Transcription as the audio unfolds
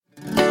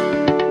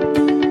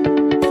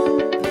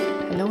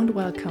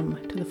welcome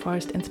to the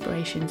Forest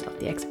Inspirations of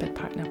the Expert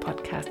Partner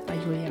podcast by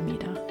Julia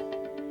Mieder.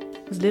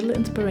 With little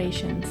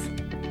inspirations,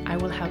 I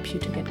will help you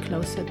to get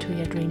closer to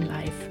your dream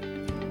life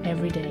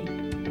every day.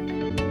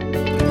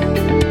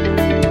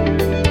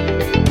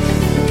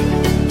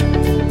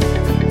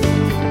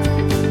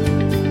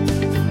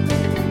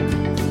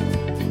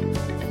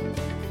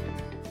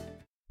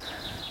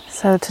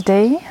 So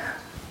today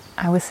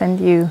I will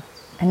send you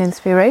an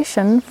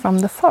inspiration from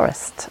the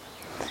forest.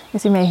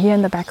 As you may hear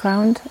in the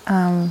background,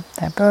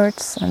 there are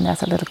birds and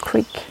there's a little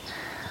creek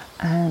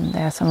and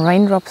there are some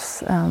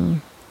raindrops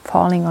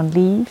falling on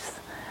leaves.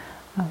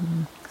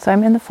 So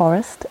I'm in the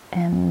forest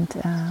and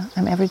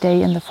I'm every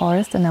day in the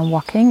forest and I'm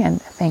walking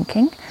and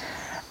thinking.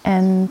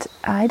 And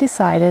I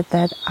decided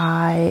that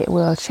I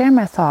will share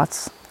my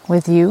thoughts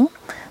with you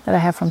that I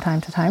have from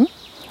time to time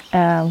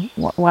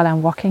while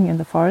I'm walking in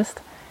the forest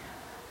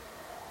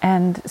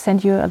and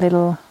send you a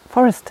little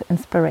forest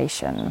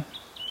inspiration.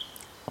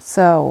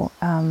 So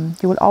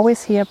you will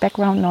always hear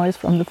background noise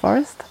from the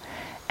forest,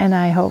 and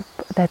I hope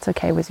that's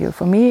okay with you.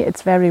 For me,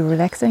 it's very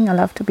relaxing. I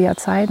love to be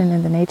outside and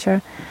in the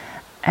nature,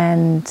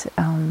 and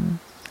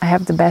I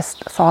have the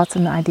best thoughts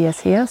and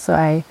ideas here, so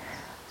I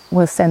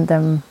will send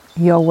them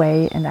your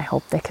way, and I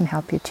hope they can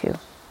help you too.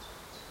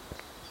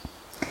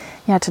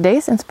 Yeah,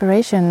 today's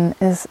inspiration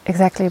is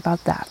exactly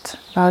about that,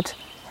 about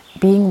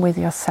being with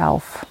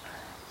yourself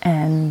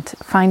and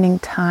finding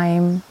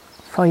time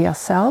for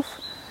yourself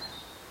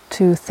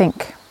to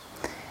think.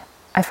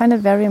 I find it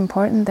very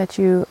important that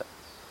you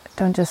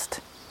don't just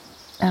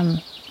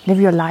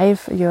live your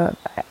life.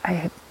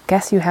 I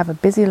guess you have a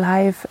busy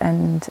life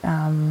and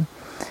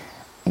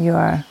you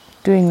are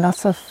doing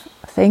lots of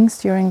things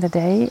during the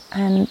day,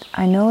 and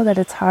I know that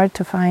it's hard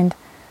to find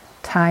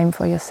time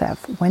for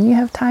yourself. When you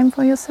have time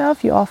for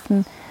yourself, you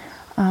often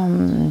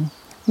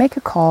make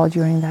a call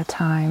during that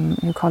time.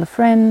 You call a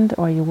friend,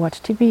 or you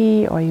watch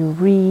TV, or you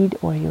read,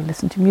 or you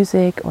listen to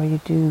music, or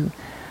you do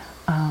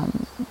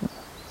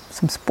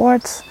some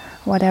sports,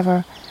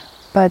 whatever,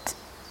 but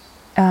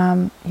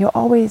you're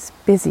always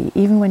busy,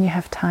 even when you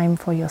have time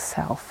for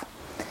yourself.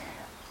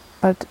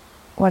 But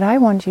what I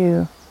want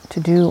you to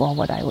do, or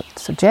what I would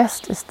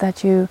suggest, is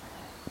that you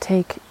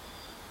take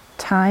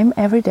time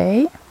every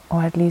day,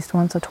 or at least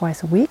once or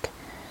twice a week,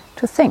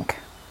 to think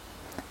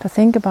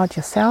about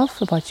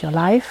yourself, about your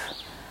life,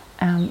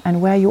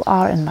 and where you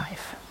are in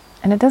life.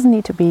 And it doesn't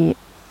need to be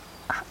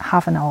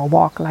half an hour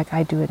walk like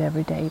I do it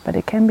every day, but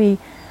it can be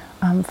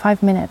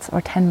 5 minutes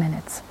or 10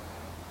 minutes.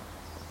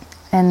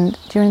 And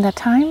during that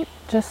time,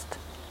 just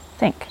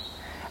think.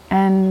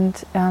 And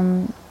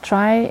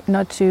try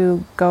not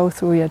to go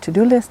through your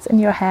to-do lists in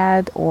your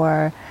head,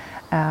 or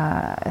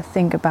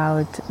think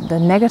about the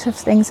negative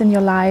things in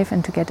your life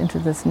and to get into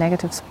this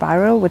negative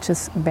spiral, which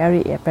is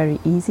very, very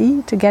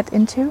easy to get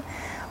into.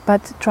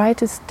 But try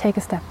to take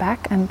a step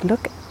back and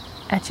look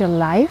at your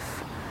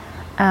life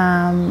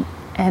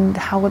and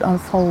how it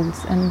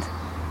unfolds and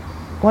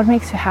what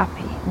makes you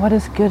happy, what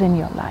is good in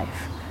your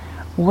life.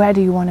 Where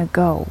do you want to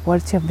go?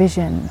 What's your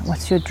vision?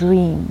 What's your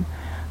dream?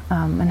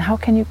 And how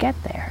can you get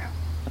there?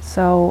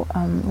 So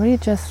really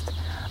just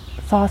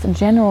thoughts in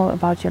general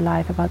about your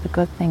life, about the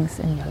good things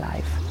in your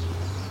life.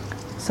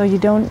 So you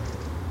don't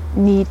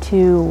need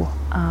to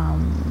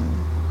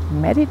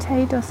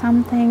meditate or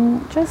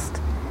something.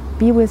 Just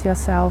be with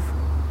yourself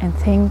and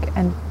think,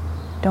 and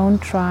don't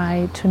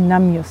try to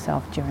numb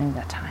yourself during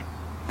that time.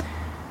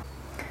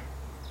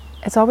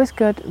 It's always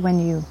good when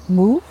you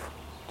move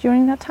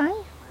during that time.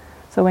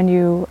 So when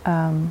you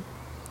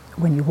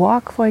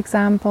walk, for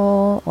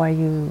example, or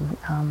you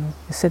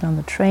sit on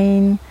the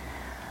train,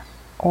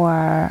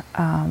 or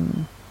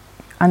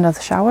under the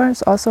shower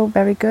is also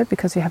very good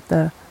because you have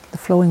the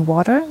flowing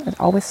water. It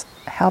always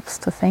helps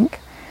to think.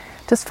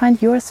 Just find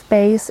your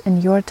space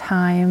and your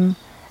time,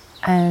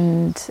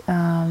 and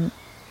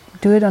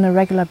do it on a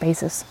regular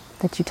basis.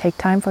 That you take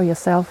time for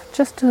yourself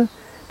just to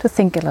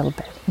think a little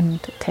bit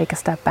and to take a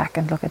step back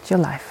and look at your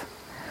life.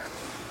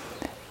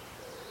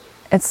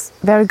 It's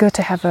very good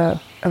to have a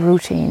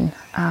routine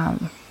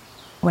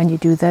when you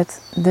do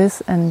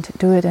this, and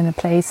do it in a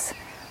place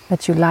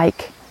that you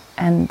like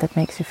and that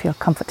makes you feel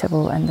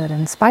comfortable and that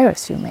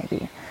inspires you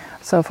maybe.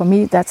 So for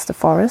me, that's the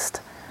forest.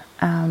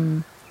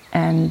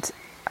 And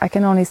I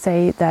can only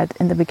say that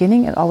in the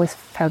beginning it always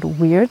felt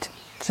weird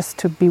just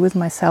to be with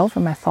myself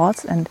and my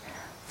thoughts and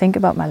think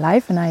about my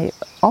life, and I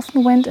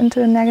often went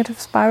into a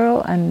negative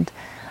spiral and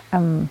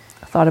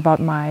thought about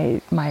my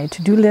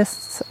to-do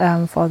lists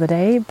for the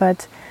day.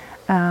 But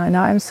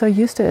now I'm so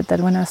used to it that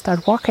when I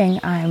start walking,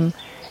 I'm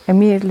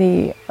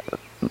immediately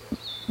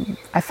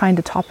I find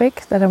a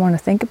topic that I want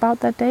to think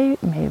about that day.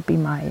 Maybe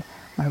my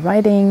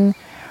writing,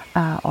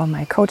 or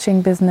my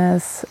coaching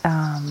business,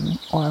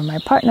 or my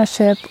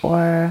partnership,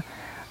 or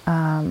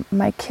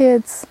my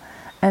kids,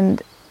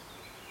 and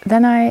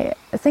then I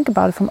think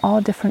about it from all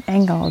different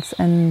angles,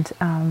 and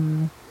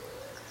I'm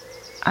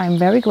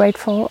very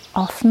grateful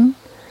often,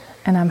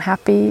 and I'm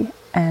happy,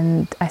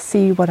 and I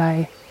see what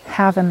I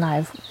have in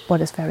life,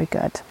 what is very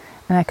good,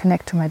 and I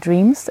connect to my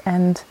dreams,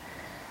 and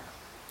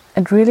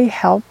it really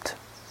helped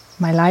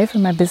my life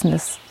and my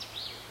business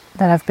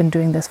that I've been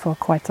doing this for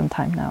quite some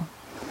time now.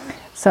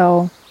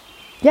 So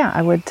yeah,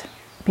 I would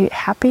be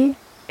happy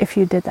if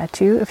you did that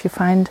too, if you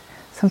find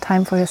some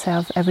time for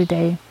yourself every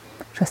day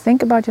to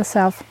think about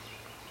yourself.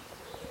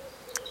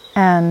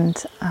 And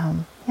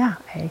yeah,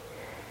 I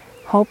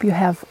hope you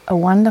have a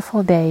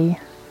wonderful day.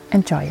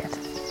 Enjoy it.